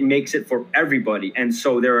better it makes it for everybody. And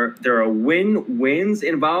so there are win-wins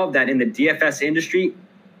involved that in the DFS industry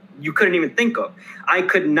you couldn't even think of. I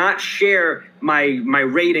could not share my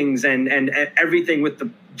ratings and everything with the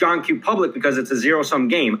John Q public because it's a zero-sum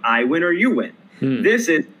game. I win or you win. This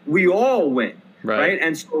is we all win. Right.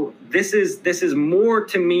 And so this is more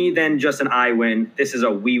to me than just an I win. This is a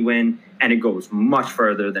we win, and it goes much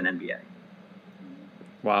further than NBA.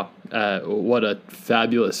 Wow. What a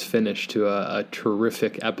fabulous finish to a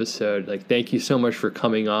terrific episode. Like, thank you so much for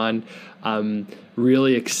coming on. I'm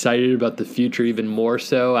really excited about the future, even more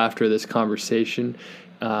so after this conversation.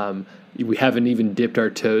 We haven't even dipped our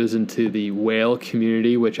toes into the whale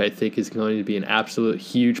community, which I think is going to be an absolute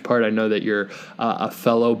huge part. I know that you're a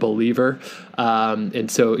fellow believer.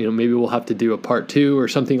 And so, maybe we'll have to do a part 2 or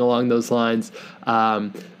something along those lines.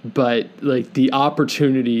 But like, the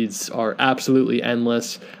opportunities are absolutely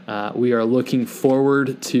endless. We are looking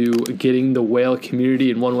forward to getting the whale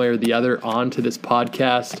community in one way or the other onto this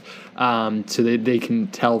podcast, so that they can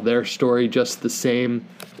tell their story just the same.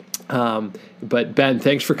 But Ben,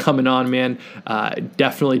 thanks for coming on, man.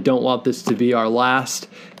 Definitely don't want this to be our last.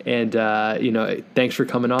 And, thanks for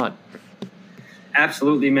coming on.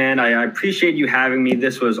 Absolutely, man. I appreciate you having me.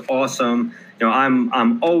 This was awesome.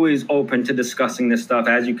 I'm always open to discussing this stuff.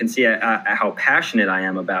 As you can see, how passionate I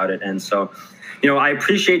am about it. And so, I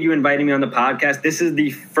appreciate you inviting me on the podcast. This is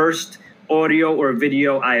the first audio or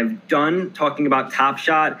video I have done talking about Top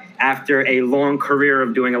Shot after a long career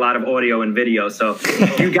of doing a lot of audio and video. So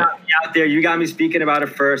you got me out there. You got me speaking about it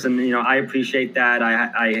first. And, I appreciate that.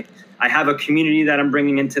 I have a community that I'm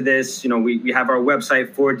bringing into this. We have our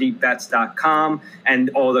website, 4deepbets.com, and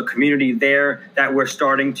all the community there that we're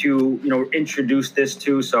starting to, introduce this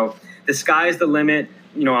to. So the sky's the limit.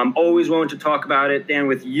 I'm always willing to talk about it, Dan,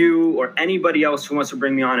 with you or anybody else who wants to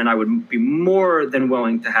bring me on, and I would be more than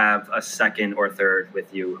willing to have a second or third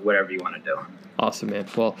with you, whatever you want to do. Awesome, man.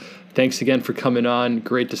 Well, thanks again for coming on.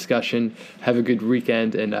 Great discussion. Have a good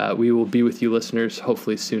weekend, and we will be with you listeners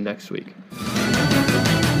hopefully soon next week.